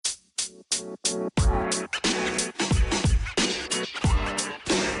Hey,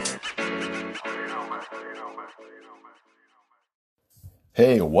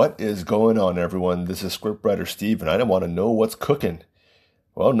 what is going on, everyone? This is Scriptwriter Steve, and I want to know what's cooking.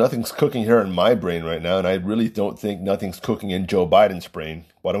 Well, nothing's cooking here in my brain right now, and I really don't think nothing's cooking in Joe Biden's brain.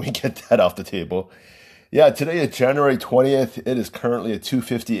 Why don't we get that off the table? Yeah, today is January 20th. It is currently at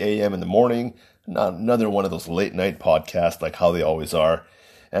 2:50 a.m. in the morning. Not another one of those late night podcasts like how they always are.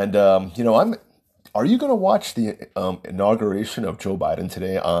 And, are you going to watch the inauguration of Joe Biden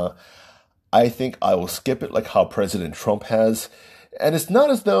today? I think I will skip it like how President Trump has. And it's not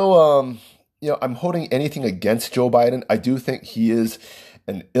as though, I'm holding anything against Joe Biden. I do think he is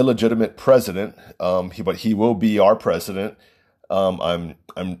an illegitimate president, but he will be our president. I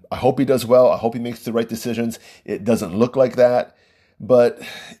hope he does well. I hope he makes the right decisions. It doesn't look like that, but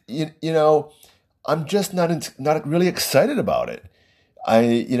I'm just not really excited about it.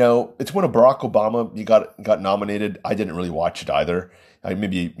 It's when Barack Obama you got nominated. I didn't really watch it either. I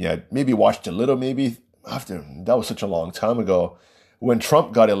maybe watched a little. Maybe after that was such a long time ago. When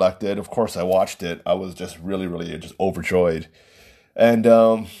Trump got elected, of course I watched it. I was just really just overjoyed, and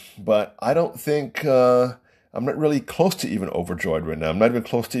but I don't think I'm not really close to even overjoyed right now. I'm not even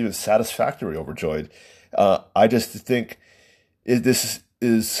close to even satisfactory overjoyed. I just think it's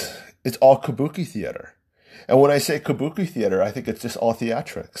all kabuki theater. And when I say kabuki theater, I think it's just all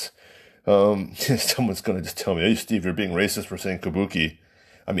theatrics. Someone's going to just tell me, hey, Steve, you're being racist for saying kabuki.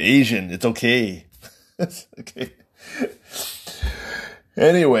 I'm Asian. It's okay. It's okay.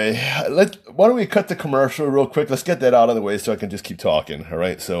 Anyway, why don't we cut the commercial real quick? Let's get that out of the way so I can just keep talking. All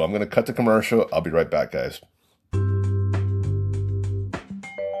right. So I'm going to cut the commercial. I'll be right back, guys.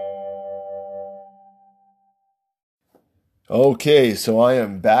 Okay. So I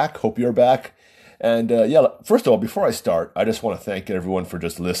am back. Hope you're back. And first of all, before I start, I just want to thank everyone for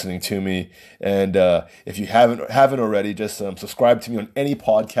just listening to me. And if you haven't already, just subscribe to me on any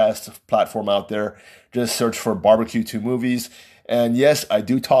podcast platform out there. Just search for Barbecue 2 Movies. And yes, I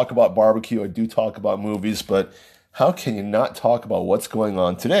do talk about barbecue. I do talk about movies. But how can you not talk about what's going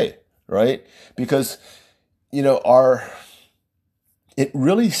on today, right? Because, it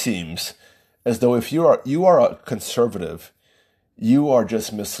really seems as though if you are a conservative, you are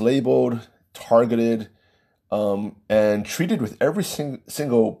just mislabeled, targeted, and treated with every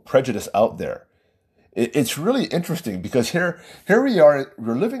single prejudice out there. It's really interesting because here we are,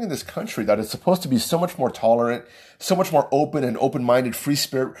 we're living in this country that is supposed to be so much more tolerant, so much more open and open-minded, free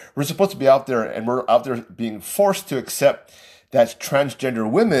spirit. We're supposed to be out there and we're out there being forced to accept that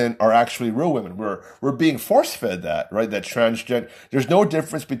transgender women are actually real women. We're being force-fed that, right? That there's no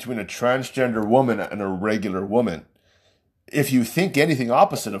difference between a transgender woman and a regular woman. If you think anything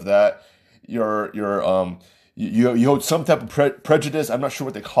opposite of that, you hold some type of prejudice. I'm not sure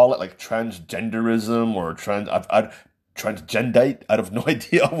what they call it, like transgenderism or transgendite. I have no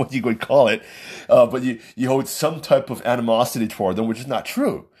idea what you would call it. But you hold some type of animosity toward them, which is not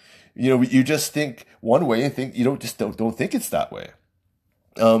true. You just think one way and think you don't think it's that way.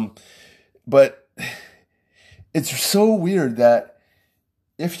 But it's so weird that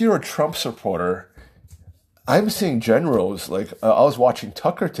if you're a Trump supporter, I'm seeing generals like I was watching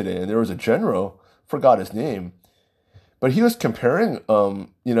Tucker today, and there was a general. Forgot his name, but he was comparing,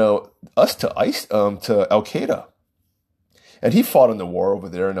 us to Al Qaeda, and he fought in the war over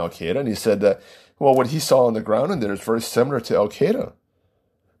there in Al Qaeda, and he said that, well, what he saw on the ground in there is very similar to Al Qaeda.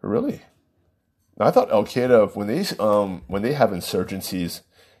 Really? Now, I thought Al Qaeda, when they have insurgencies,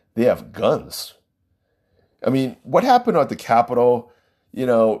 they have guns. I mean, what happened at the Capitol?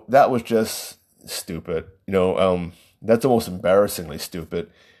 That was just stupid. That's almost embarrassingly stupid.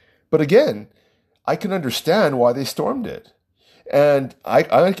 But again, I can understand why they stormed it. And I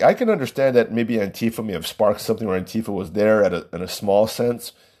can understand that maybe Antifa may have sparked something, or Antifa was there in a small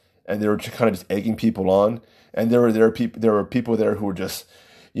sense, and they were kind of just egging people on. And there were people there who were just,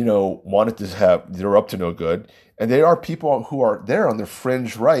 wanted to they were up to no good. And there are people who are there on the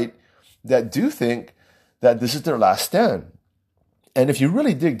fringe right that do think that this is their last stand. And if you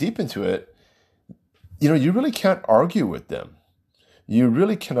really dig deep into it, you really can't argue with them. You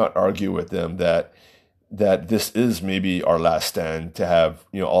really cannot argue with them that this is maybe our last stand to have,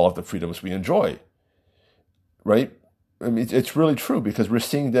 all of the freedoms we enjoy, right? I mean, it's really true because we're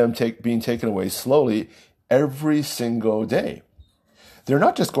seeing them being taken away slowly every single day. They're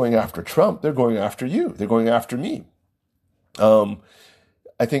not just going after Trump; they're going after you. They're going after me.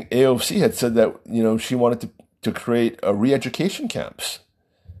 I think AOC had said that she wanted to create a re-education camps.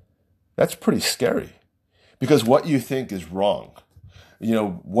 That's pretty scary, because what you think is wrong.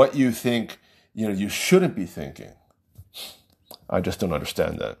 What you think, you shouldn't be thinking. I just don't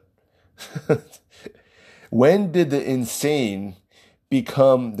understand that. When did the insane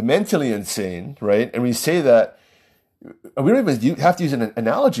become the mentally insane, right? And we say that, we don't even have to use an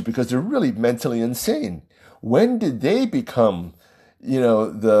analogy because they're really mentally insane. When did they become,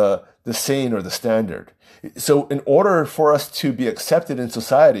 the sane or the standard? So in order for us to be accepted in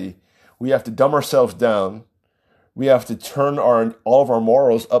society, we have to dumb ourselves down. We have to turn all of our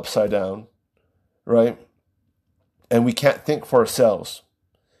morals upside down, right? And we can't think for ourselves.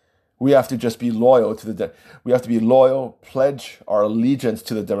 We have to just be loyal we have to be loyal, pledge our allegiance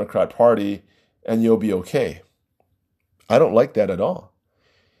to the Democrat Party, and you'll be okay. I don't like that at all.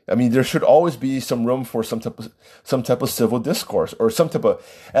 I mean, there should always be some room for some type of civil discourse or some type of,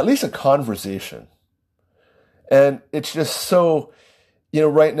 at least a conversation. And it's just so,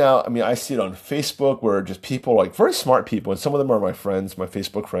 right now, I mean, I see it on Facebook where just people, like very smart people, and some of them are my friends, my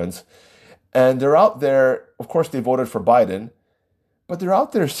Facebook friends, and they're out there, of course, they voted for Biden, but they're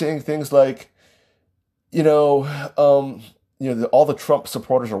out there saying things like, all the Trump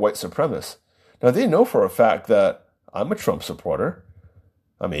supporters are white supremacists. Now, they know for a fact that I'm a Trump supporter.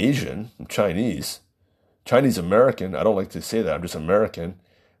 I'm Asian. I'm Chinese. Chinese American. I don't like to say that. I'm just American.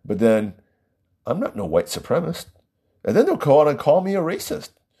 But then I'm not no white supremacist. And then they'll go on and call me a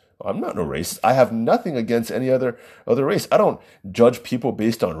racist. I'm not no racist. I have nothing against any other race. I don't judge people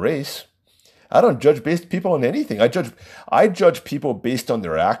based on race. I don't judge people on anything. I judge people based on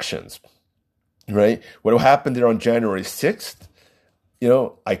their actions, right? What happened there on January 6th,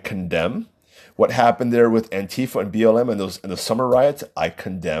 I condemn. What happened there with Antifa and BLM and the summer riots, I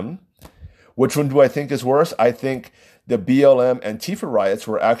condemn. Which one do I think is worse? I think the BLM Antifa riots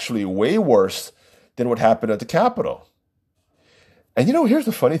were actually way worse than what happened at the Capitol. And here's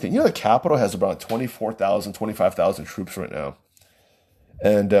the funny thing. The Capitol has about 24,000, 25,000 troops right now.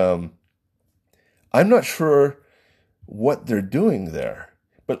 And I'm not sure what they're doing there.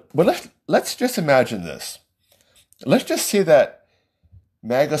 But let's just imagine this. Let's just say that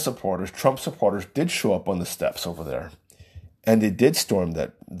MAGA supporters, Trump supporters, did show up on the steps over there. And they did storm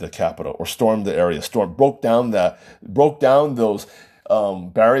the Capitol, or storm the area, broke down those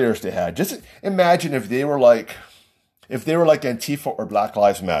barriers they had. Just imagine if they were like Antifa or Black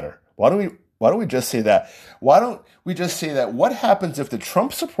Lives Matter. Why don't we just say that? Why don't we just say that? What happens if the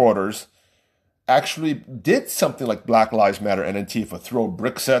Trump supporters actually did something like Black Lives Matter and Antifa, throw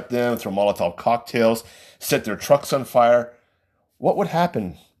bricks at them, throw Molotov cocktails, set their trucks on fire? What would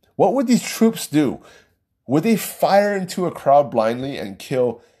happen? What would these troops do? Would they fire into a crowd blindly and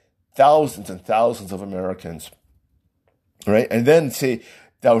kill thousands and thousands of Americans? Right? And then say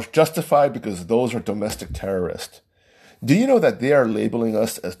that was justified because those are domestic terrorists. Do you know that they are labeling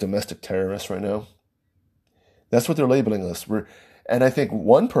us as domestic terrorists right now? That's what they're labeling us. And I think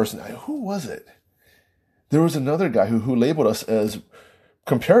one person, who was it? There was another guy who labeled us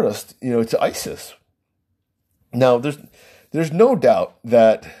compared us, to ISIS. Now, there's no doubt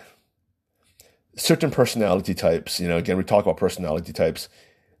that certain personality types, again, we talk about personality types,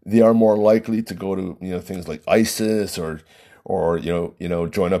 they are more likely to go to, things like ISIS or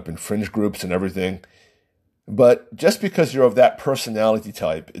join up in fringe groups and everything. But just because you're of that personality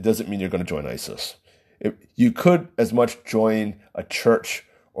type, it doesn't mean you're going to join ISIS. You could as much join a church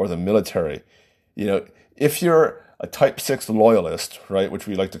or the military. If you're a type 6 loyalist, right, which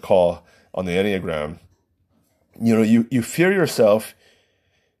we like to call on the Enneagram, you fear yourself,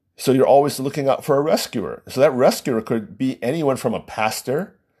 so you're always looking out for a rescuer. So that rescuer could be anyone from a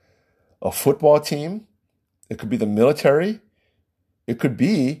pastor, a football team, it could be the military, it could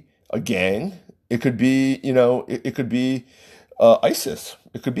be a gang, it could be, it could be ISIS,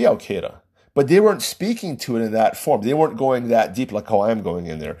 it could be Al-Qaeda. But they weren't speaking to it in that form. They weren't going that deep like how I'm going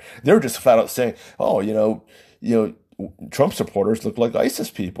in there. They were just flat out saying, Trump supporters look like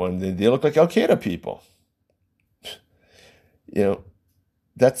ISIS people and they look like Al-Qaeda people.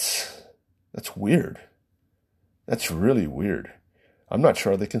 That's weird. That's really weird. I'm not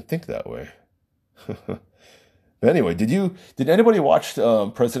sure they can think that way. But anyway, did anybody watch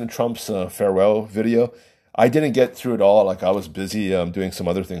President Trump's farewell video? I didn't get through it all. Like I was busy doing some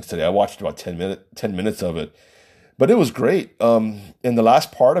other things today. I watched about 10 minutes of it, but it was great. In the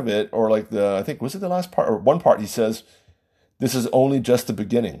last part of it, or I think was it the last part or one part, he says, "This is only just the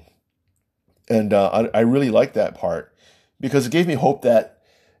beginning," and I really liked that part because it gave me hope that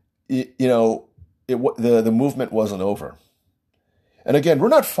the movement wasn't over. And again, we're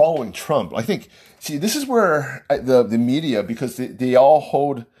not following Trump. I think, this is where the media, because they all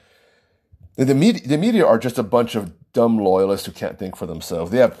hold. The media are just a bunch of dumb loyalists who can't think for themselves.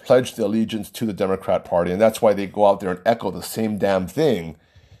 They have pledged allegiance to the Democrat Party, and that's why they go out there and echo the same damn thing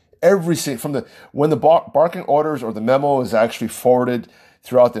when the barking orders or the memo is actually forwarded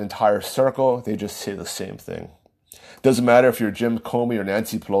throughout the entire circle, they just say the same thing. Doesn't matter if you're Jim Comey or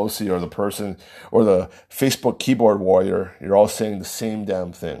Nancy Pelosi or the person or the Facebook keyboard warrior, you're all saying the same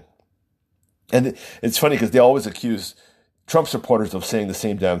damn thing. And it's funny because they always accuse Trump supporters of saying the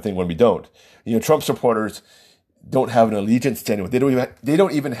same damn thing when we don't. Trump supporters don't have an allegiance to anyone. They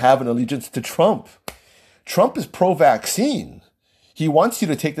don't even have an allegiance to Trump. Trump is pro-vaccine. He wants you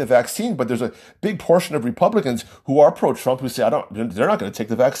to take the vaccine, but there's a big portion of Republicans who are pro-Trump who say, they're not going to take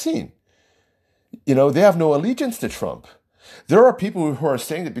the vaccine. They have no allegiance to Trump. There are people who are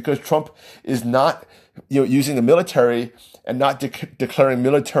saying that because Trump is not, using the military and not declaring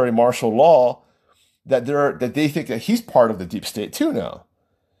military martial law, that they think that he's part of the deep state too now.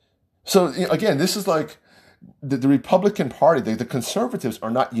 So again, this is like the Republican Party, the conservatives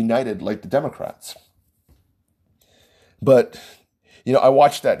are not united like the Democrats. But, I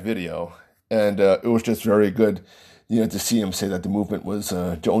watched that video and it was just very good, to see him say that the movement was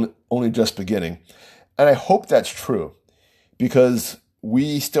only just beginning. And I hope that's true because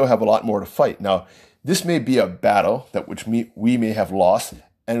we still have a lot more to fight. Now, this may be a battle which we may have lost,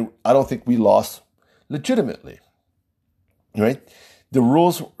 and I don't think we lost legitimately, right? The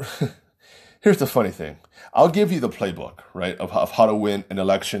rules, here's the funny thing. I'll give you the playbook, right, of how to win an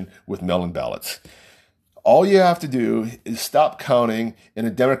election with mail-in ballots. All you have to do is stop counting in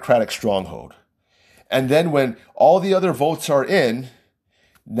a Democratic stronghold. And then when all the other votes are in,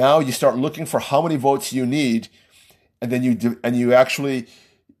 now you start looking for how many votes you need, and then you actually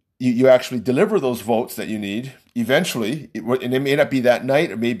deliver those votes that you need eventually, and it may not be that night,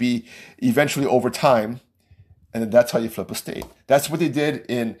 it may be eventually over time, and then that's how you flip a state. That's what they did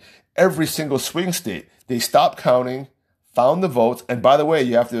in every single swing state. They stopped counting, found the votes, and by the way,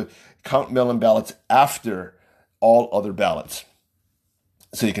 you have to count mail-in ballots after all other ballots.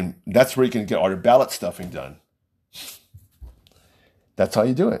 So that's where you can get all your ballot stuffing done. That's how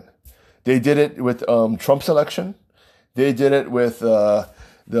you do it. They did it with Trump's election. They did it with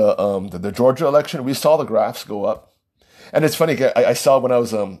the Georgia election. We saw the graphs go up. And it's funny, I saw when I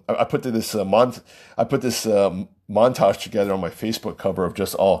was I put this montage together on my Facebook cover of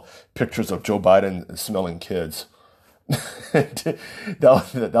just all pictures of Joe Biden smelling kids.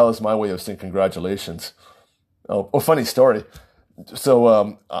 that was my way of saying congratulations. Oh, funny story.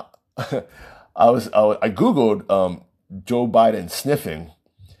 So I googled Joe Biden sniffing.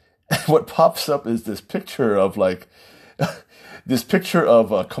 What pops up is this picture of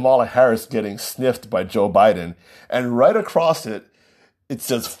Kamala Harris getting sniffed by Joe Biden, and right across it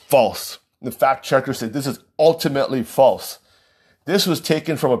says false. The fact checker said this is ultimately false. This was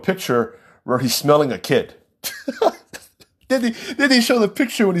taken from a picture where he's smelling a kid. Then they show the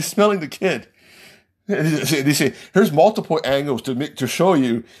picture when he's smelling the kid. They say here's multiple angles to show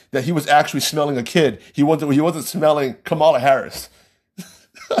you that he was actually smelling a kid. He wasn't smelling Kamala Harris.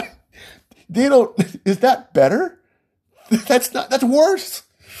 Is that better? That's worse.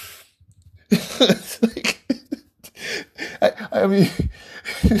 I mean,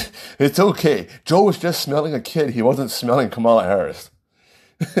 it's okay. Joe was just smelling a kid. He wasn't smelling Kamala Harris.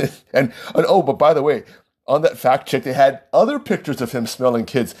 and but by the way, on that fact check, they had other pictures of him smelling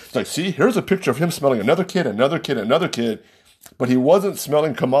kids. It's like, see, here's a picture of him smelling another kid, but he wasn't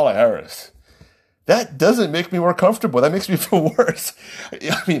smelling Kamala Harris. That doesn't make me more comfortable. That makes me feel worse.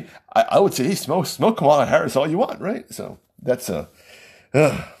 I mean, I would say, hey, smell Kamala Harris all you want, right? So that's what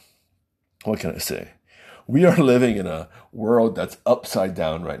can I say? We are living in a world that's upside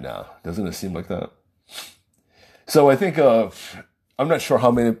down right now. Doesn't it seem like that? So I think I'm not sure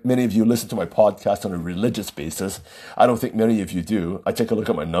how many of you listen to my podcast on a religious basis. I don't think many of you do. I take a look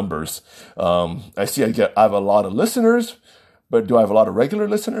at my numbers. I see I have a lot of listeners, but do I have a lot of regular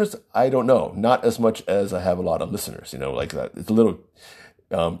listeners? I don't know. Not as much as I have a lot of listeners, like that. It's a little,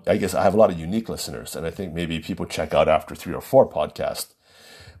 I guess I have a lot of unique listeners, and I think maybe people check out after 3 or 4 podcasts.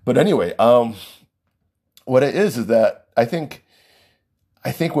 But anyway, what it is that I think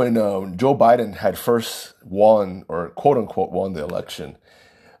when Joe Biden had first won, or quote unquote won the election,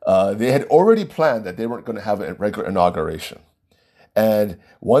 they had already planned that they weren't going to have a regular inauguration. And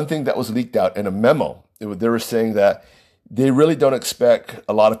one thing that was leaked out in a memo, they were saying that they really don't expect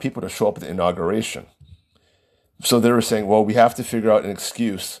a lot of people to show up at the inauguration. So they were saying, well, we have to figure out an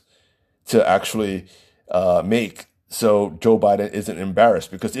excuse to actually make so Joe Biden isn't embarrassed.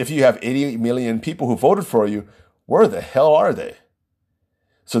 Because if you have 80 million people who voted for you, where the hell are they?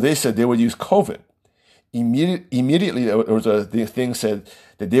 So they said they would use COVID. Immediately, there was the thing said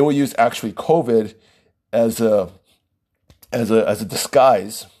that they will use actually COVID as a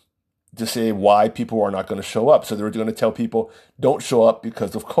disguise to say why people are not going to show up. So they were going to tell people, don't show up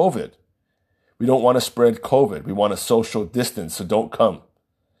because of COVID. We don't want to spread COVID. We want a social distance, so don't come.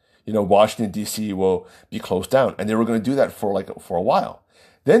 Washington, D.C. will be closed down. And they were going to do that for a while.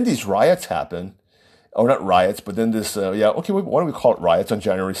 Then these riots happen. Or not riots, but then this, why don't we call it riots? On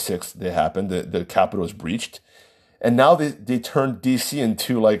January 6th, they happened. The Capitol was breached. And now they turned D.C.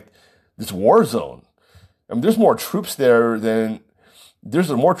 into like this war zone. I mean, there's more troops there than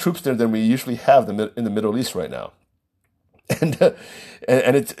we usually have in the Middle East right now. And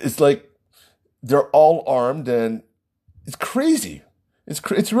it's like they're all armed, and it's crazy.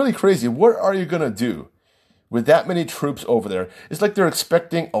 It's really crazy. What are you going to do with that many troops over there? It's like they're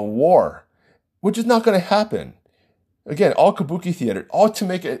expecting a war, which is not going to happen. Again, all kabuki theater, all to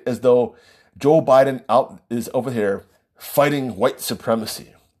make it as though Joe Biden is over here fighting white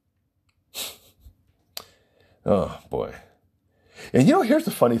supremacy. Oh, boy. And here's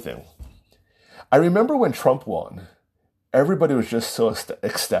the funny thing. I remember when Trump won, everybody was just so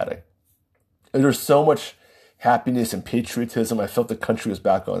ecstatic. And there's so much happiness and patriotism. I felt the country was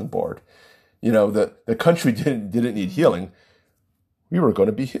back on board. The country didn't need healing. We were going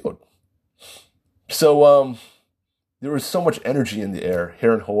to be healed. So there was so much energy in the air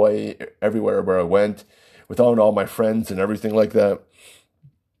here in Hawaii, everywhere where I went, with all my friends and everything like that.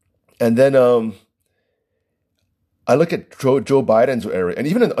 And then I look at Joe Biden's area, and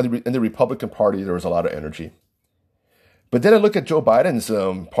even in the Republican Party, there was a lot of energy. But then I look at Joe Biden's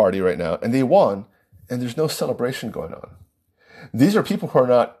party right now, and they won, and there's no celebration going on. These are people who are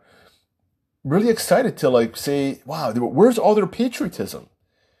not really excited to say, wow, where's all their patriotism?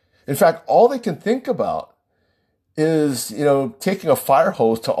 In fact, all they can think about is, taking a fire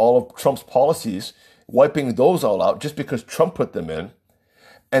hose to all of Trump's policies, wiping those all out just because Trump put them in.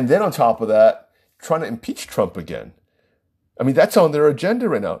 And then on top of that, trying to impeach Trump again. I mean, that's on their agenda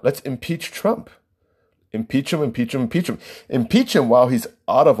right now. Let's impeach Trump. Impeach him, impeach him, impeach him. Impeach him while he's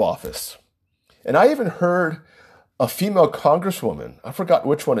out of office. And I even heard a female congresswoman, I forgot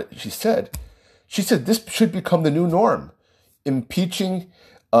which one she said this should become the new norm. Impeaching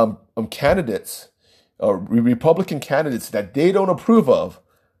candidates, Republican candidates that they don't approve of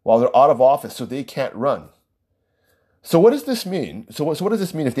while they're out of office so they can't run. So what does this mean? So what does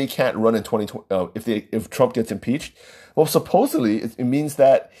this mean if they can't run in 2020? If Trump gets impeached? Well, supposedly it means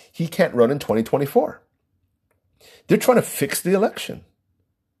that he can't run in 2024. They're trying to fix the election.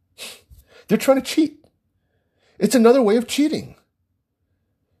 They're trying to cheat. It's another way of cheating.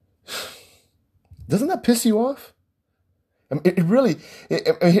 Doesn't that piss you off? I mean,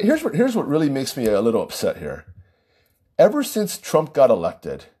 here's what really makes me a little upset here. Ever since Trump got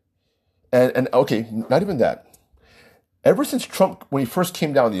elected, and okay, not even that. Ever since Trump, when he first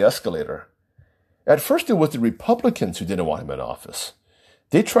came down the escalator, at first it was the Republicans who didn't want him in office.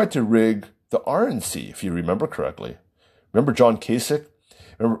 They tried to rig the RNC, if you remember correctly. Remember John Kasich?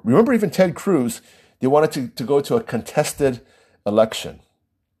 Remember even Ted Cruz? They wanted to go to a contested election.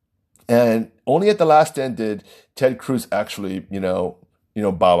 And only at the last end did Ted Cruz actually,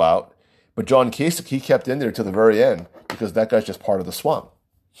 bow out. But John Kasich, he kept in there to the very end because that guy's just part of the swamp.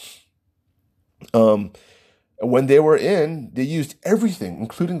 When they were in, they used everything,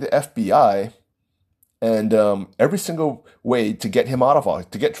 including the FBI, and every single way to get him out of office,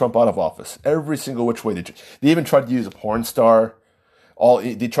 to get Trump out of office. Every single which way. They even tried to use a porn star.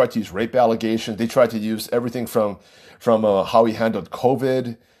 They tried to use rape allegations. They tried to use everything from how he handled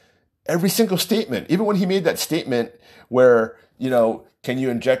COVID. Every single statement, even when he made that statement where, can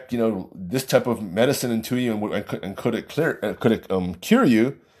you inject, this type of medicine into you and could it cure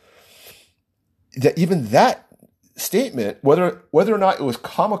you? That even that statement, whether or not it was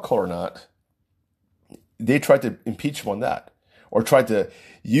comical or not, they tried to impeach him on that, or tried to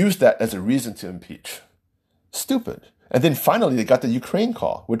use that as a reason to impeach. Stupid. And then finally they got the Ukraine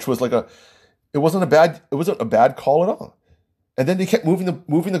call, which was it wasn't a bad call at all. And then they kept moving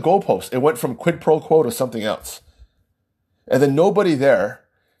the goalposts. It went from quid pro quo to something else. And then nobody there,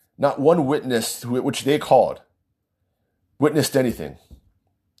 not one witness, which they called, witnessed anything.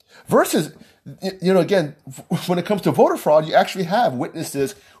 Versus, again, when it comes to voter fraud, you actually have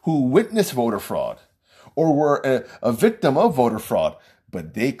witnesses who witnessed voter fraud or were a victim of voter fraud,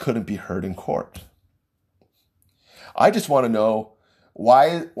 but they couldn't be heard in court. I just want to know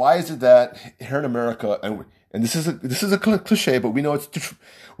why is it that here in America, and this is a cliche, but we know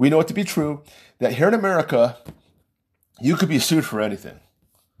it to be true, that here in America, you could be sued for anything.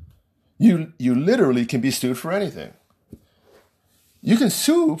 You literally can be sued for anything. You can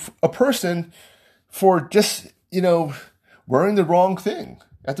sue a person for just, wearing the wrong thing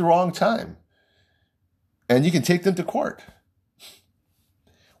at the wrong time. And you can take them to court.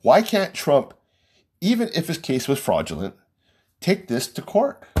 Why can't Trump, even if his case was fraudulent, take this to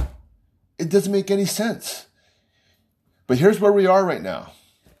court? It doesn't make any sense. But here's where we are right now.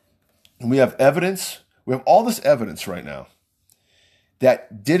 And we have evidence, we have all this evidence right now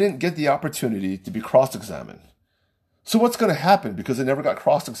that didn't get the opportunity to be cross-examined. So what's going to happen because they never got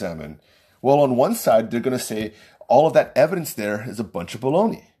cross-examined? Well, on one side, they're going to say all of that evidence there is a bunch of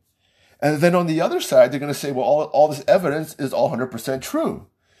baloney. And then on the other side, they're going to say, well, all this evidence is all 100% true.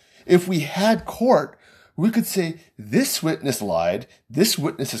 If we had court, we could say this witness lied, this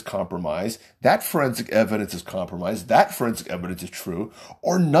witness is compromised, that forensic evidence is compromised, that forensic evidence is true,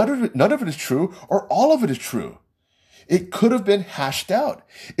 or none of it is true, or all of it is true. It could have been hashed out.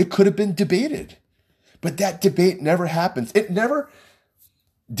 It could have been debated. But that debate never happens.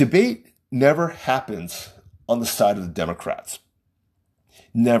 Debate never happens on the side of the Democrats.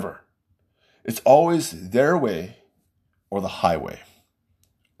 Never. It's always their way or the highway.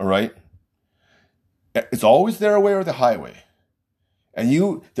 All right? It's always their way or the highway. And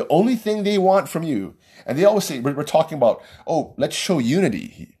the only thing they want from you, and they always say, we're talking about, oh, let's show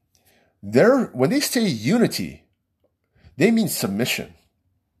unity. When they say unity, they mean submission.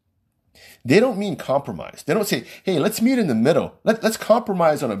 They don't mean compromise. They don't say, hey, let's meet in the middle. Let's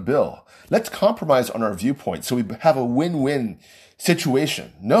compromise on a bill. Let's compromise on our viewpoint so we have a win-win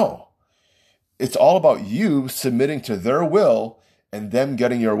situation. No. It's all about you submitting to their will and them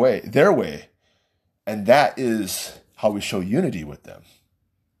getting their way. And that is how we show unity with them.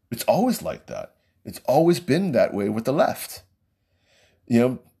 It's always like that. It's always been that way with the left.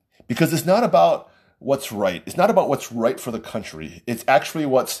 Because it's not about what's right. It's not about what's right for the country. It's actually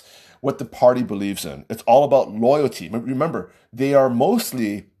what the party believes in. It's all about loyalty. Remember, they are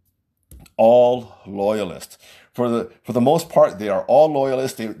mostly all loyalists. For the most part, they are all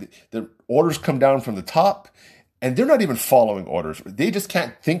loyalists. The orders come down from the top, and they're not even following orders. They just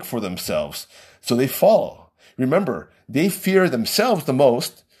can't think for themselves, so they follow. Remember, they fear themselves the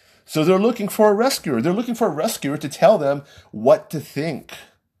most, so they're looking for a rescuer. They're looking for a rescuer to tell them what to think,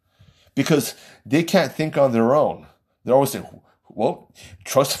 because they can't think on their own. They're always saying, well,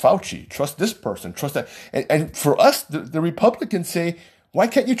 trust Fauci, trust this person, trust that. And for us, the Republicans say, why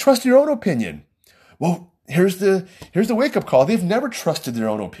can't you trust your own opinion? Well, here's the wake-up call. They've never trusted their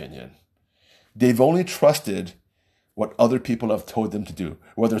own opinion. They've only trusted what other people have told them to do,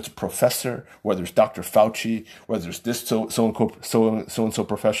 whether it's a professor, whether it's Dr. Fauci, whether it's this so-and-so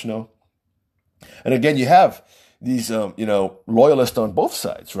professional. And again, you have these, loyalists on both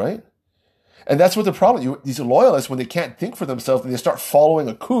sides, right? And that's what the problem. These loyalists, when they can't think for themselves and they start following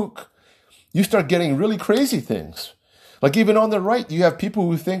a kook, you start getting really crazy things. Like even on the right, you have people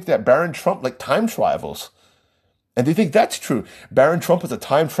who think that Barron Trump time travels. And they think that's true. Barron Trump is a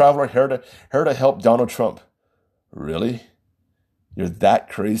time traveler here to help Donald Trump. Really? You're that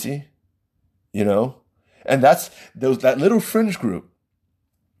crazy? And that's that little fringe group.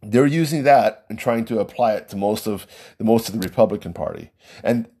 They're using that and trying to apply it to most of the Republican Party.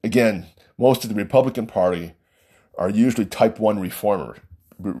 And again, most of the Republican Party are usually type 1 reformers.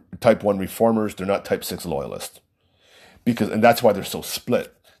 Type 1 reformers, they're not type 6 loyalists. And that's why they're so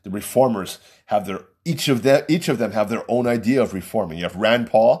split. The reformers have each of them have their own idea of reforming. You have Rand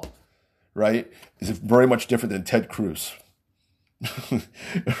Paul, right? Is very much different than Ted Cruz.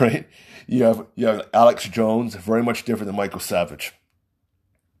 Right? You have Alex Jones, very much different than Michael Savage.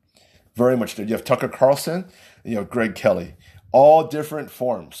 Very much different. You have Tucker Carlson, and you have Greg Kelly. All different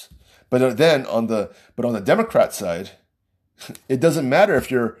forms. But then on the Democrat side, it doesn't matter if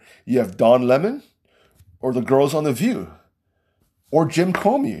you have Don Lemon or the girls on The View or Jim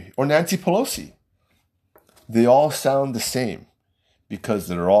Comey or Nancy Pelosi. They all sound the same because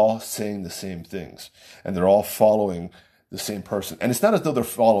they're all saying the same things and they're all following the same person. And it's not as though they're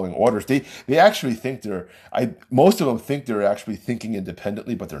following orders. They actually think most of them think they're actually thinking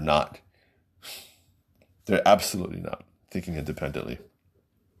independently, but they're not. They're absolutely not thinking independently.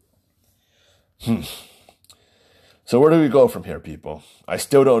 So where do we go from here, people? I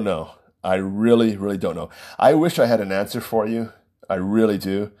still don't know. I really, really don't know. I wish I had an answer for you. I really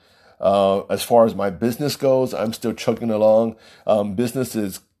do. As far as my business goes, I'm still chugging along. Business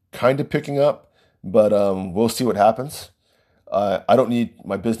is kind of picking up, but we'll see what happens. I don't need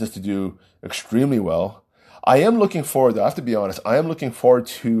my business to do extremely well. I am looking forward, though, I have to be honest, I am looking forward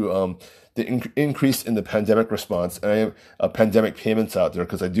to the increase in the pandemic response. And I have pandemic payments out there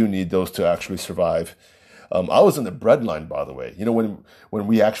because I do need those to actually survive. I was in the bread line, by the way. When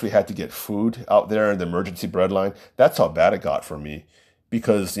we actually had to get food out there in the emergency bread line, that's how bad it got for me.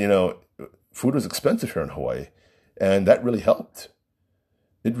 Because, food was expensive here in Hawaii. And that really helped.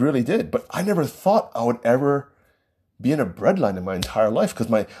 It really did. But I never thought I would ever be in a bread line in my entire life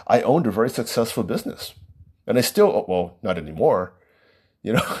because I owned a very successful business. And I still, well, not anymore.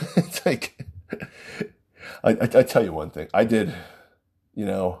 It's like, I tell you one thing. I did,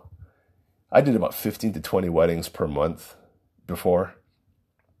 I did about 15 to 20 weddings per month before.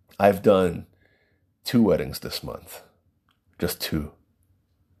 I've done 2 weddings this month, just 2.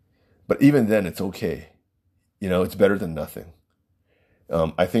 But even then, it's okay. It's better than nothing.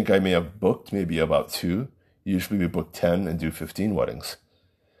 I think I may have booked maybe about 2. Usually we book 10 and do 15 weddings.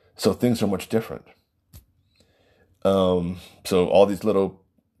 So things are much different. So all these little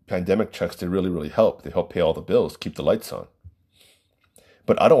pandemic checks, they really, really help. They help pay all the bills, keep the lights on.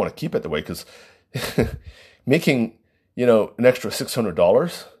 But I don't want to keep it that way because making, an extra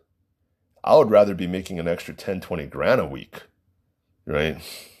 $600, I would rather be making an extra 10, 20 grand a week, right?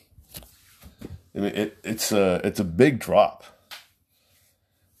 I mean, it's a big drop.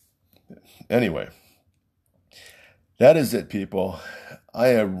 Anyway, that is it, people. I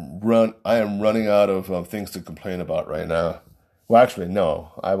am running out of things to complain about right now. Well, actually,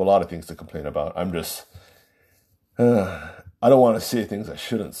 no. I have a lot of things to complain about. I'm just, I don't want to say things I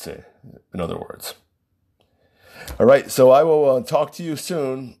shouldn't say, in other words. All right, so I will talk to you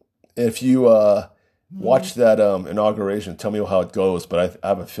soon. If you watch that inauguration, tell me how it goes, but I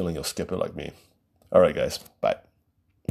have a feeling you'll skip it like me. All right, guys. Bye.